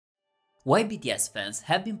Why BTS fans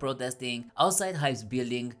have been protesting outside HYBE's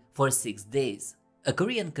building for 6 days. A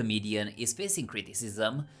Korean comedian is facing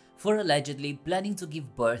criticism for allegedly planning to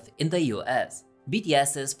give birth in the US.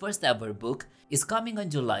 BTS's first ever book is coming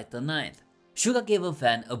on July the 9th. Suga gave a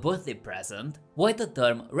fan a birthday present, while the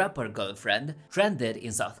term rapper girlfriend trended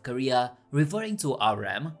in South Korea, referring to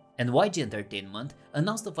RM, and YG Entertainment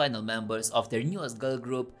announced the final members of their newest girl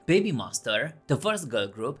group, Baby Monster, the first girl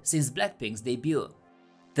group since Blackpink's debut.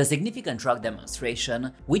 The significant truck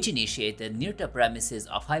demonstration, which initiated near the premises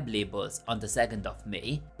of HYBE labels on the 2nd of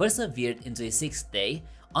May, persevered into a 6th day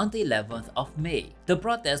on the 11th of May. The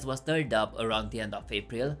protest was stirred up around the end of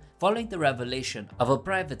April following the revelation of a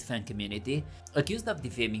private fan community accused of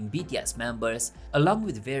defaming BTS members along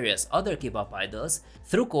with various other K-pop idols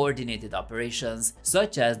through coordinated operations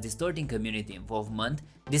such as distorting community involvement,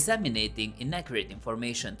 disseminating inaccurate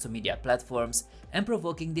information to media platforms, and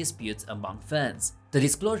provoking disputes among fans. The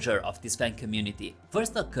disclosure of this fan community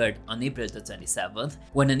first occurred on April 27th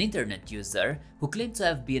when an internet user who claimed to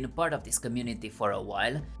have been part of this community for a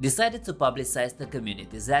while decided to publicize the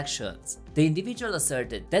community's actions. The individual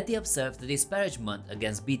asserted that he observed the disparagement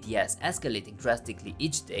against BTS escalating drastically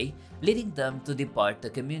each day, leading them to depart the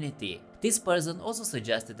community. This person also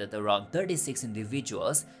suggested that around 36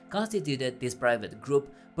 individuals constituted this private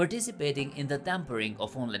group participating in the tampering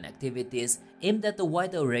of online activities aimed at a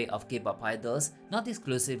wide array of K-pop idols, not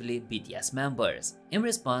exclusively BTS members. In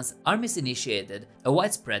response, ARMYs initiated a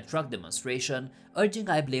widespread truck demonstration urging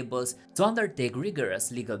HYBE labels to undertake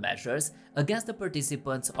rigorous legal measures against the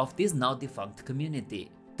participants of this now defunct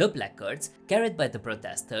community. The placards, carried by the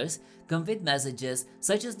protesters, conveyed messages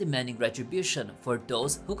such as demanding retribution for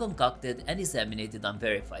those who concocted and disseminated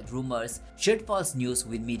unverified rumors, shared false news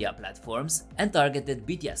with media platforms, and targeted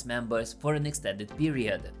BTS members for an extended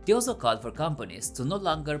period. They also called for companies to no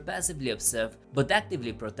longer passively observe but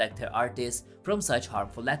actively protect their artists from such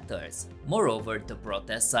harmful actors. Moreover, the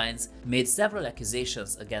protest signs made several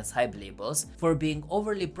accusations against HYBE labels for being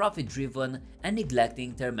overly profit-driven and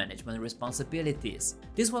neglecting their management responsibilities.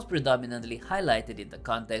 This was predominantly highlighted in the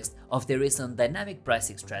context of the recent dynamic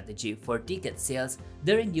pricing strategy for ticket sales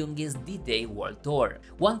during Yoongi's D-Day World Tour.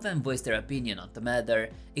 One fan voiced their opinion on the matter,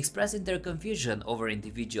 expressing their confusion over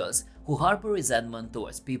individuals who harbor resentment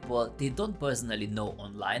towards people they don't personally know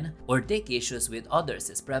online or take issues with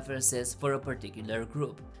others' preferences for a particular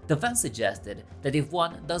group. The fan suggested that if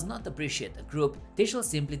one does not appreciate a group, they should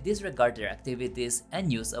simply disregard their activities and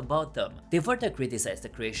news about them. They further criticized the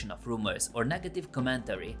creation of rumors or negative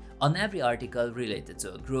commentary on every article related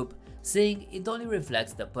to a group, saying it only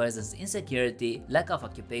reflects the person's insecurity, lack of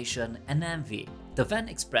occupation, and envy. The fan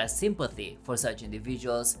expressed sympathy for such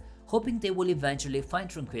individuals, hoping they will eventually find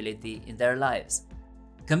tranquility in their lives.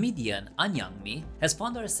 Comedian An Young-mi has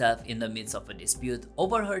found herself in the midst of a dispute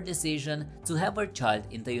over her decision to have her child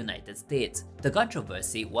in the United States. The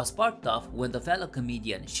controversy was sparked off when the fellow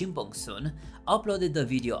comedian Shin Bong-soon uploaded the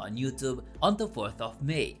video on YouTube on the 4th of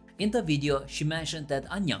May. In the video, she mentioned that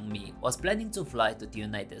An Young-mi was planning to fly to the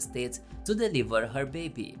United States to deliver her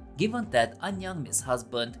baby. Given that An Young-mi's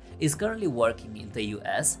husband is currently working in the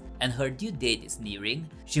US and her due date is nearing,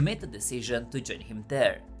 she made the decision to join him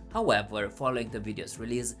there. However, following the video's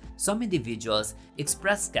release, some individuals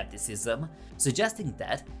expressed skepticism, suggesting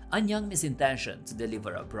that An Young-mi's intention to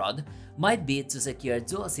deliver abroad might be to secure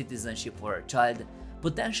dual citizenship for her child,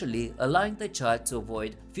 potentially allowing the child to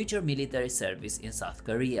avoid future military service in South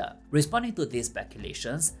Korea. Responding to these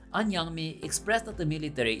speculations, An Young-mi expressed that the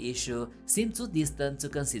military issue seemed too distant to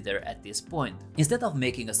consider at this point. Instead of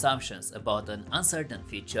making assumptions about an uncertain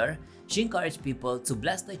future, she encouraged people to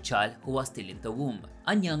bless the child who was still in the womb.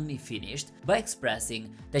 An Young-mi finished by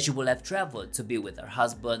expressing that she would have traveled to be with her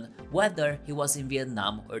husband, whether he was in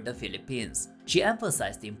Vietnam or the Philippines. She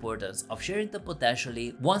emphasized the importance of sharing the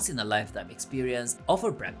potentially once-in-a-lifetime experience of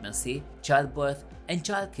her pregnancy, childbirth, and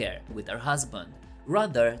childcare with her husband,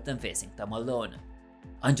 rather than facing them alone.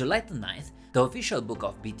 On July 9th, the official book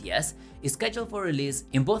of BTS is scheduled for release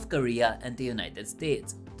in both Korea and the United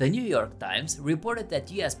States. The New York Times reported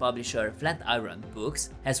that US publisher Flatiron Books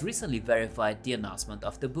has recently verified the announcement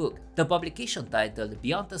of the book. The publication, titled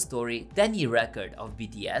Beyond the Story 10-Year Record of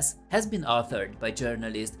BTS, has been authored by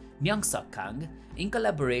journalist Myung-Suk Kang in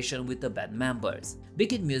collaboration with the band members.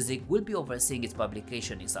 Big Hit Music will be overseeing its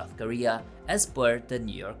publication in South Korea, as per the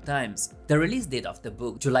New York Times. The release date of the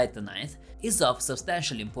book, July 9th, is of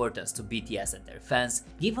substantial importance to BTS and their fans,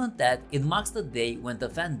 given that it marks the day when the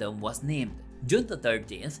fandom was named. June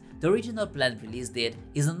 13th, the original planned release date,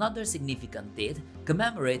 is another significant date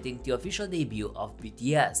commemorating the official debut of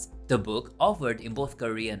BTS. The book, offered in both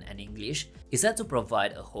Korean and English, is set to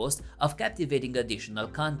provide a host of captivating additional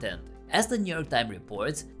content, As the New York Times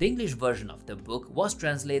reports, the English version of the book was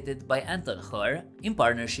translated by Anton Herr in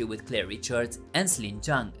partnership with Claire Richards and Celine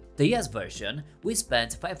Chung. The US version, which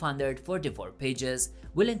spans 544 pages,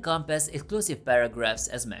 will encompass exclusive paragraphs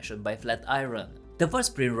as mentioned by Flatiron. The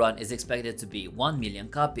first print run is expected to be 1 million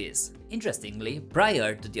copies. Interestingly,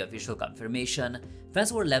 prior to the official confirmation,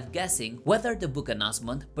 fans were left guessing whether the book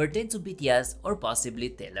announcement pertained to BTS or possibly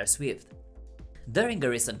Taylor Swift. During a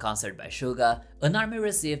recent concert by Suga, an ARMY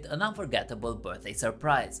received an unforgettable birthday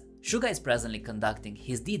surprise. Suga is presently conducting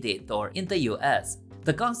his D-Day tour in the US.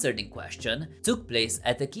 The concert in question took place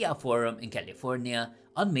at the Kia Forum in California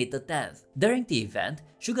on May the 10th. During the event,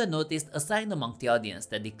 Suga noticed a sign among the audience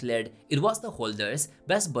that declared it was the holder's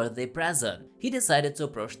best birthday present. He decided to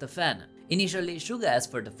approach the fan. Initially, Suga asked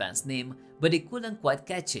for the fan's name, but he couldn't quite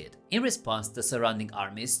catch it. In response, the surrounding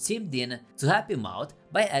armies chimed in to help him out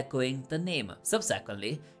by echoing the name.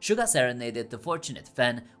 Subsequently, Suga serenaded the fortunate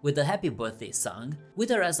fan with a happy birthday song, with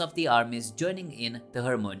the rest of the armies joining in the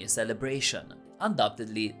harmonious celebration.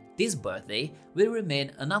 Undoubtedly, this birthday will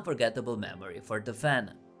remain an unforgettable memory for the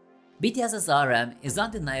fan. BTS's RM is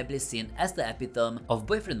undeniably seen as the epitome of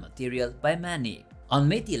boyfriend material by many. On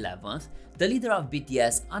May 11th, the leader of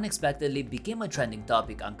BTS unexpectedly became a trending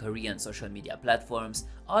topic on Korean social media platforms,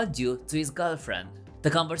 all due to his girlfriend. The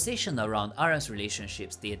conversation around RM's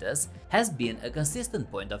relationship status has been a consistent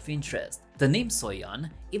point of interest. The name Soyeon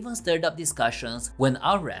even stirred up discussions when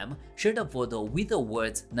RM shared a photo with the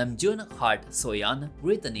words Namjoon Heart Soyeon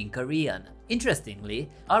written in Korean. Interestingly,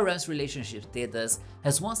 RM's relationship status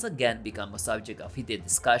has once again become a subject of heated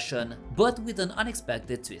discussion, but with an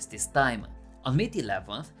unexpected twist this time. On May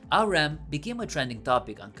 11th, RM became a trending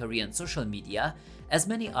topic on Korean social media as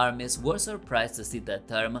many armies were surprised to see the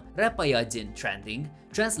term "rapayojin" trending,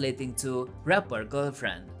 translating to rapper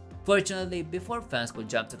girlfriend. Fortunately, before fans could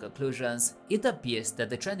jump to conclusions, it appears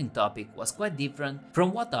that the trending topic was quite different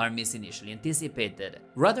from what armies initially anticipated.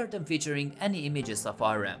 Rather than featuring any images of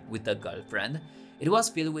RM with a girlfriend, it was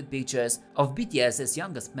filled with pictures of BTS's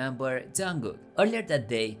youngest member, Jungkook. Earlier that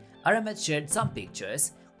day, RM had shared some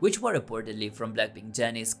pictures which were reportedly from Blackpink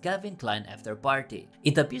Jennie's Calvin Klein after party.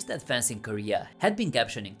 It appears that fans in Korea had been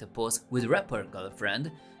captioning the post with rapper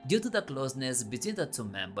girlfriend due to the closeness between the two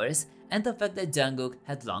members and the fact that Jungkook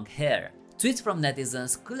had long hair. Tweets from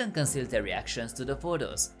netizens couldn't conceal their reactions to the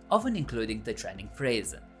photos, often including the trending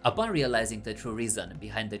phrase. Upon realizing the true reason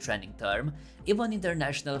behind the trending term, even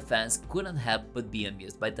international fans couldn't help but be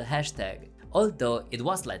amused by the hashtag. Although it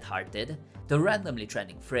was lighthearted, the randomly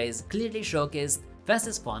trending phrase clearly showcased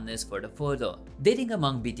fans' fondness for the photo. Dating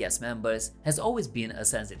among BTS members has always been a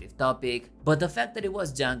sensitive topic, but the fact that it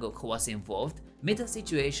was Jungkook who was involved made the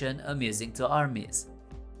situation amusing to armies.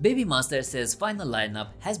 Baby Monster's final lineup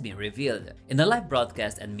has been revealed. In a live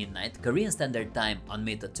broadcast at midnight Korean Standard Time on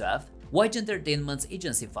May the 12th, YG Entertainment's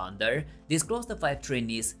agency founder disclosed the 5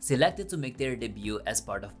 trainees selected to make their debut as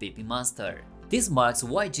part of Baby Monster. This marks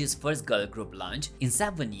YG's first girl group launch in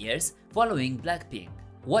 7 years following Blackpink.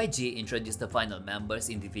 YG introduced the final members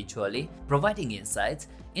individually, providing insights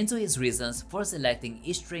into his reasons for selecting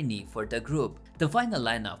each trainee for the group. The final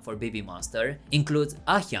lineup for Baby Monster includes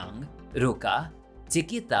Ahyang, Ruka,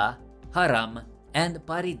 Chiquita, Haram, and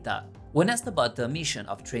Parita. When asked about the mission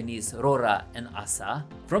of trainees Rora and Asa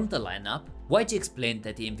from the lineup, YG explained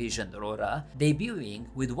that he envisioned Rora debuting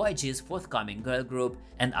with YG's forthcoming girl group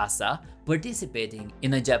and Asa participating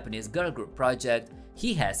in a Japanese girl group project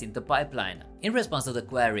he has in the pipeline. In response to the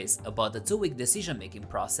queries about the 2-week decision-making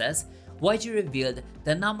process, YG revealed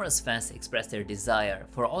that numerous fans expressed their desire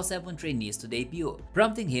for all 7 trainees to debut,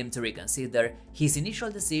 prompting him to reconsider his initial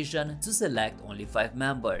decision to select only 5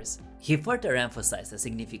 members. He further emphasized the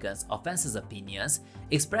significance of fans' opinions,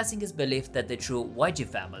 expressing his belief that the true YG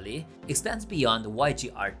family extends beyond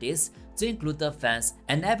YG artists to include the fans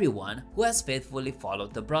and everyone who has faithfully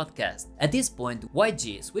followed the broadcast. At this point,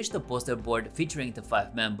 YG switched the poster board featuring the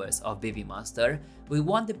 5 members of Baby Monster with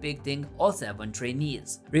one depicting all 7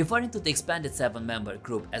 trainees. Referring to the expanded 7-member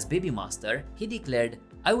group as Baby Monster, he declared,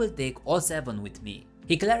 "I will take all 7 with me."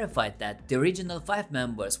 He clarified that the original 5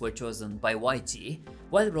 members were chosen by YG,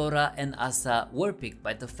 while Rora and Asa were picked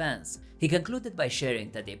by the fans. He concluded by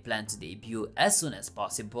sharing that they plan to debut as soon as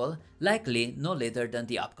possible, likely no later than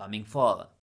the upcoming fall.